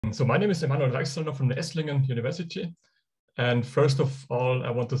So my name is Emanuel Reichsellner from the Esslingen University. And first of all,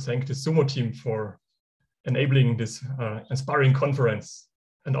 I want to thank the SUMO team for enabling this inspiring conference,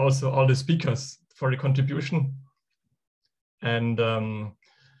 and also all the speakers for the contribution. And I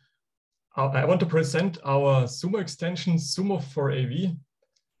want to present our SUMO extension, SUMO4AV.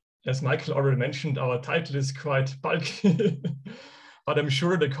 As Michael already mentioned, our title is quite bulky, but I'm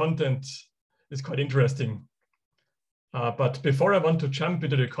sure the content is quite interesting. But before I want to jump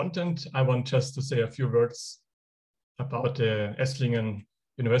into the content, I want just to say a few words about the Esslingen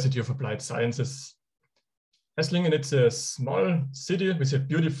University of Applied Sciences. Esslingen, it's a small city with a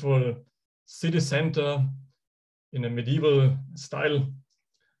beautiful city center in a medieval style.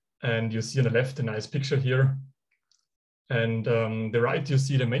 And you see on the left a nice picture here. And on the right, you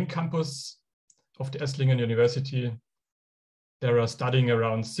see the main campus of the Esslingen University. There are studying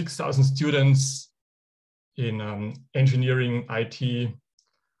around 6,000 students in engineering, IT,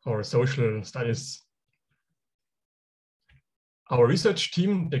 or social studies. Our research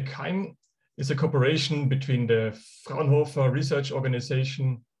team, the KEIN, is a cooperation between the Fraunhofer Research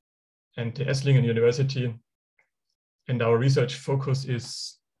Organization and the Esslingen University. And our research focus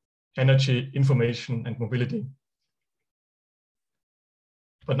is energy, information, and mobility.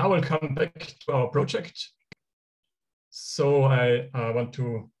 But now I'll come back to our project. So I want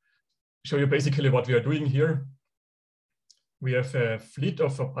to show you basically what we are doing here. We have a fleet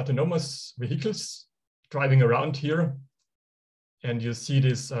of autonomous vehicles driving around here. And you see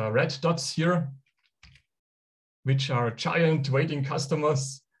these red dots here, which are giant waiting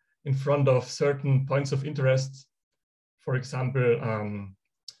customers in front of certain points of interest. For example,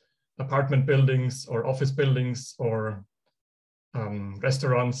 apartment buildings or office buildings or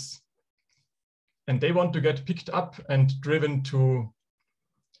restaurants. And they want to get picked up and driven to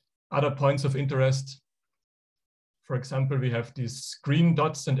other points of interest. For example, we have these green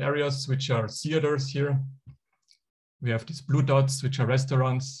dots and areas which are theaters here. We have these blue dots which are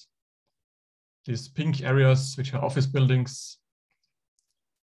restaurants. These pink areas which are office buildings.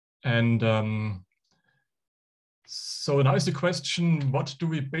 And so now is the question, what do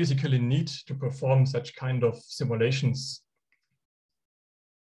we basically need to perform such kind of simulations?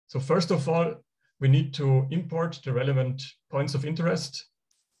 So first of all, we need to import the relevant points of interest.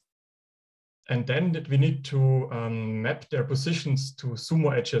 And then we need to map their positions to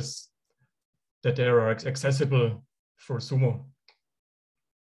SUMO edges that they are accessible for SUMO.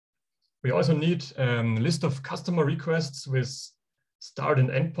 We also need a list of customer requests with start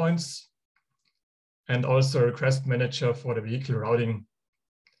and end points, and also a request manager for the vehicle routing.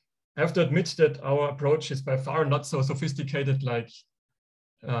 I have to admit that our approach is by far not so sophisticated like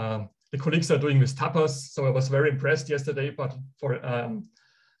the colleagues are doing with tapas. So I was very impressed yesterday, but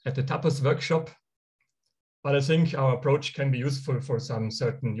at the tapas workshop. But I think our approach can be useful for some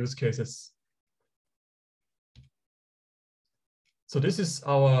certain use cases. So this is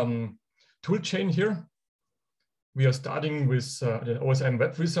our tool chain here. We are starting with the OSM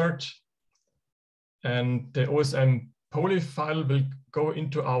web research, and the OSM POI file will go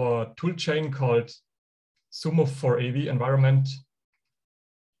into our tool chain called SUMO4AV environment,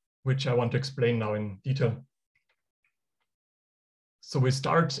 which I want to explain now in detail. So we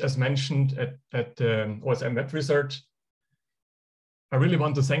start, as mentioned, at the OSM web research. I really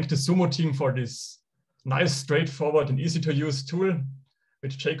want to thank the SUMO team for this nice, straightforward, and easy to use tool,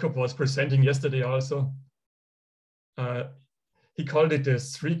 which Jacob was presenting yesterday also. He called it a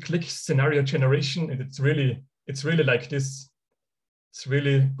 3-click scenario generation, and it's really like this. It's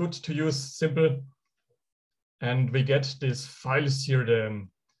really good to use, simple. And we get these files here, the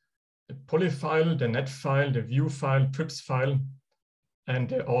poly file, the net file, the view file, trips file, and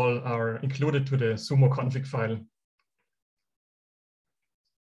they all are included to the SUMO config file.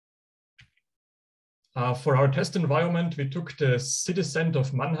 For our test environment, we took the city center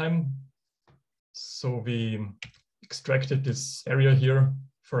of Mannheim. So we extracted this area here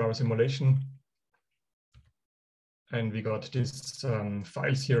for our simulation. And we got these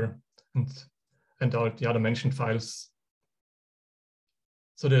files here and all the other mentioned files.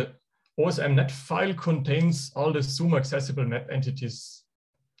 So the OSM net file contains all the SUMO accessible map entities,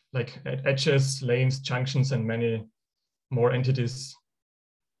 like edges, lanes, junctions, and many more entities.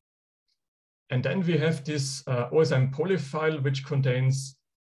 And then we have this OSM poly file, which contains,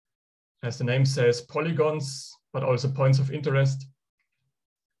 as the name says, polygons, but also points of interest.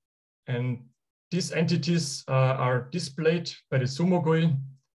 And these entities are displayed by the SUMO GUI,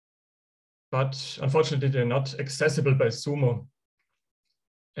 but unfortunately, they're not accessible by SUMO.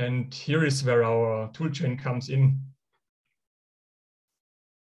 And here is where our toolchain comes in.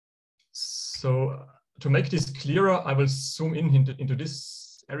 So to make this clearer, I will zoom in into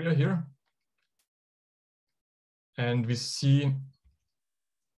this area here. And we see,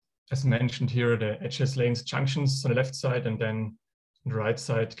 as mentioned here, the edges, lanes, junctions on the left side, and then on the right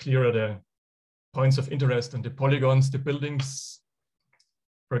side, clearer the points of interest and the polygons, the buildings.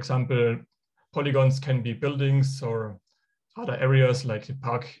 For example, polygons can be buildings or other areas like the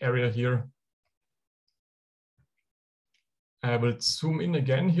park area here. I will zoom in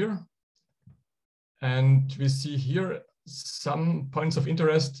again here. And we see here some points of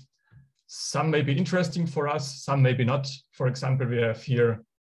interest. Some may be interesting for us, some maybe not. For example, we have here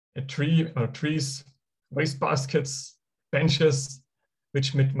a tree or trees, waste baskets, benches,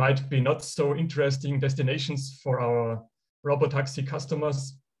 which might be not so interesting destinations for our robotaxi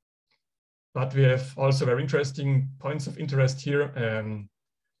customers. But we have also very interesting points of interest here.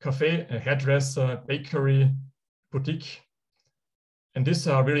 Cafe, a hairdresser, bakery, boutique. And these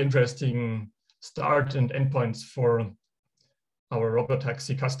are really interesting start and endpoints for our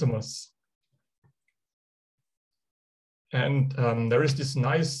robotaxi customers. And there is this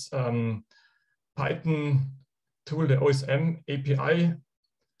nice Python tool, the OSM API.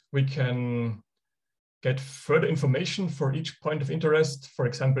 We can get further information for each point of interest. For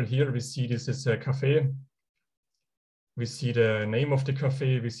example, here we see this is a cafe. We see the name of the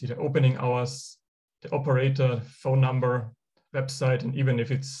cafe, we see the opening hours, the operator, phone number, website, and even if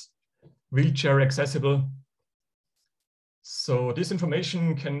it's wheelchair accessible. So this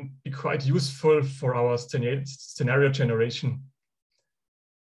information can be quite useful for our scenario generation.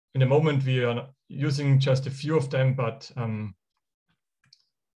 In the moment, we are using just a few of them, but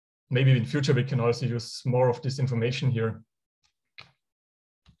maybe in future we can also use more of this information here.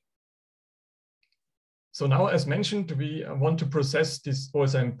 So now, as mentioned, we want to process this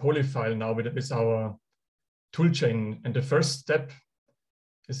OSM POI file now with our toolchain. And the first step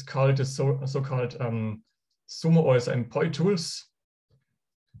is called the so-called SUMO OSM POI Tools,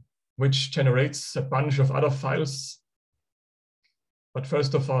 which generates a bunch of other files. But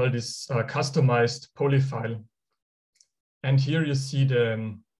first of all, this customized POI file. And here you see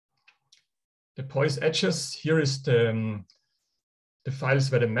the POI's edges. Here is the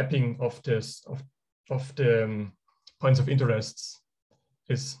files where the mapping of the points of interest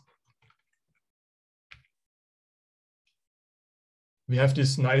is. We have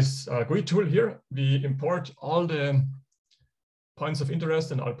this nice GUI tool here. We import all the points of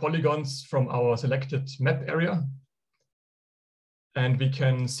interest and all polygons from our selected map area. And we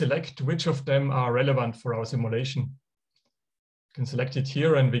can select which of them are relevant for our simulation. We can select it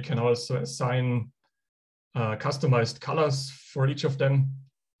here, and we can also assign customized colors for each of them.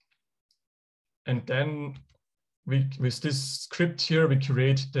 And then with this script here, we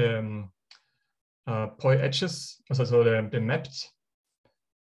create the POI edges, so the mapped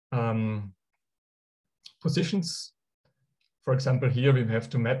positions. For example, here we have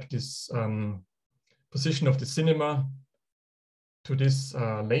to map this position of the cinema to this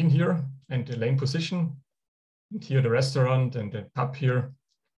lane here and the lane position. And here the restaurant and the pub here.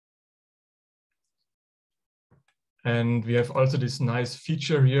 And we have also this nice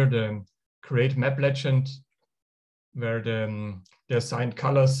feature here, the create map legend, where the assigned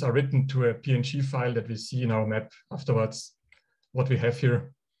colors are written to a PNG file that we see in our map afterwards, what we have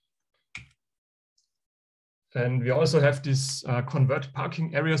here. And we also have this convert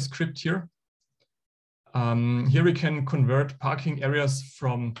parking area script here. Here we can convert parking areas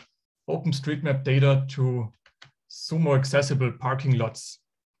from OpenStreetMap data to SUMO accessible parking lots,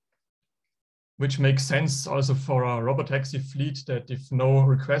 which makes sense also for our robotaxi fleet, that if no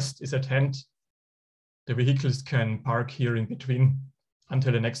request is at hand, the vehicles can park here in between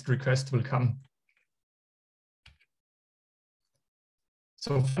until the next request will come.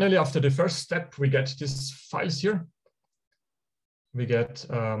 So finally, after the first step, we get these files here. We get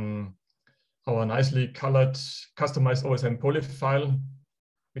our nicely colored, customized OSM POI file,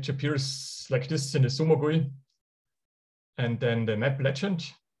 which appears like this in the SUMO GUI. And then the map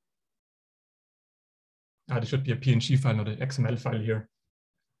legend. There should be a PNG file, not an XML file here.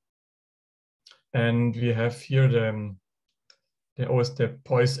 And we have here the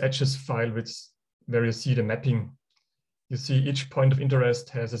POI's edges file, where you see the mapping. You see each point of interest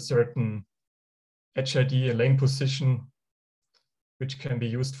has a certain edge ID, a lane position, which can be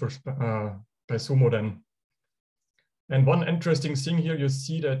used for by SUMO then. And one interesting thing here, you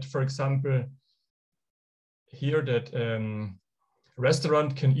see that, for example, here that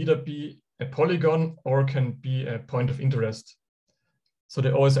restaurant can either be a polygon or can be a point of interest. So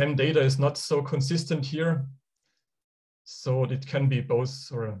the OSM data is not so consistent here. So it can be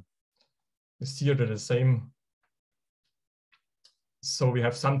both, or you see they're the same. So we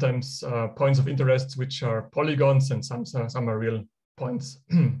have sometimes points of interest which are polygons, and some are real points.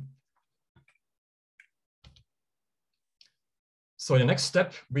 So the next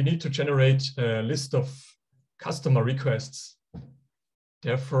step, we need to generate a list of customer requests.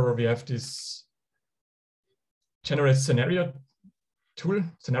 Therefore, we have this generate scenario tool,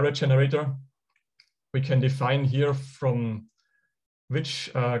 scenario generator. We can define here from which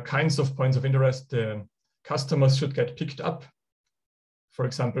kinds of points of interest the customers should get picked up. For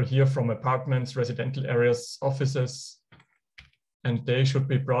example, here from apartments, residential areas, offices, and they should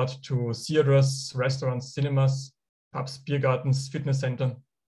be brought to theaters, restaurants, cinemas, pubs, beer gardens, fitness center.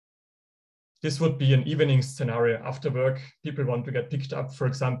 This would be an evening scenario. After work, people want to get picked up, for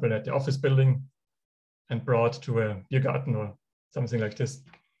example, at the office building and brought to a beer garden or something like this.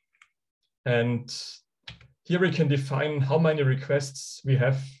 And here we can define how many requests we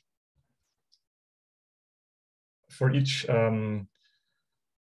have for each line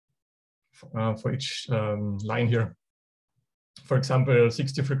here. For example,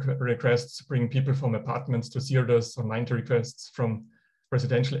 60 requests bring people from apartments to theaters, or 90 requests from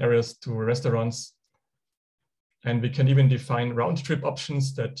residential areas to restaurants. And we can even define round trip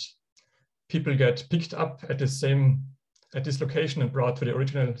options that people get picked up at this location and brought to the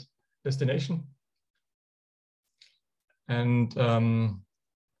original destination. And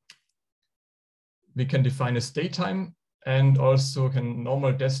we can define a stay time, and also can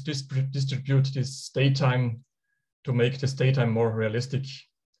normally distribute this stay time to make the stay time more realistic.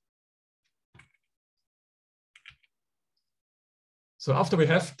 So after we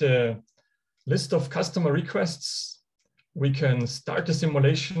have the list of customer requests, we can start the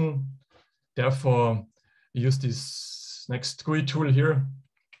simulation. Therefore, we use this next GUI tool here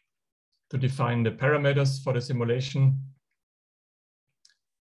to define the parameters for the simulation.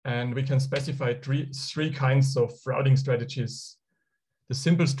 And we can specify three kinds of routing strategies. The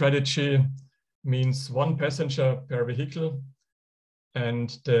simple strategy means one passenger per vehicle, and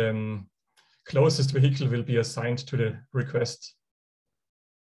the closest vehicle will be assigned to the request.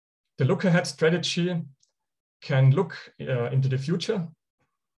 The look-ahead strategy can look into the future.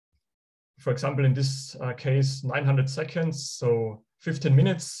 For example, in this case, 900 seconds, so 15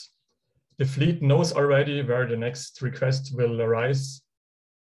 minutes. The fleet knows already where the next request will arise.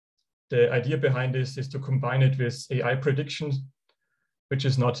 The idea behind this is to combine it with AI prediction, which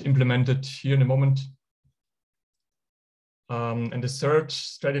is not implemented here in the moment. And the third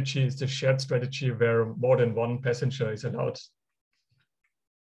strategy is the shared strategy, where more than one passenger is allowed.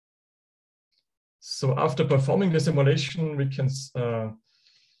 So after performing the simulation, we can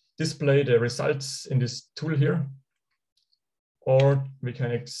display the results in this tool here, or we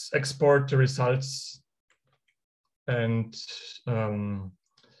can export the results and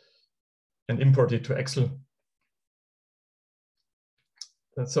import it to Excel.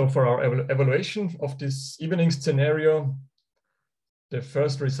 And so for our evaluation of this evening scenario, the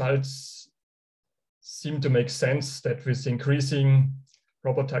first results seem to make sense, that with increasing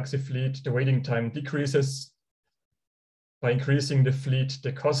robotaxi fleet, the waiting time decreases. By increasing the fleet,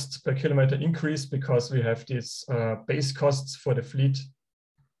 the costs per kilometer increase because we have these base costs for the fleet.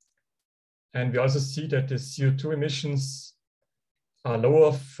 And we also see that the CO2 emissions are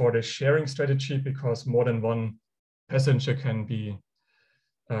lower for the sharing strategy because more than one passenger can be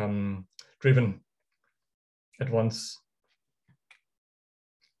driven at once.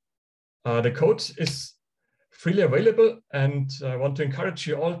 The code is freely available, and I want to encourage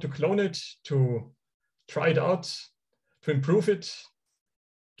you all to clone it, to try it out, to improve it,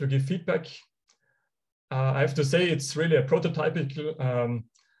 to give feedback. I have to say it's really a prototypical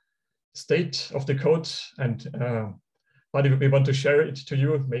state of the code, and but we want to share it to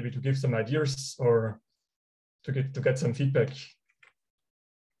you, maybe to give some ideas or to get some feedback.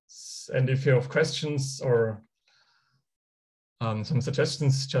 And if you have questions or some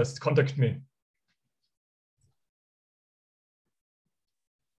suggestions, just contact me.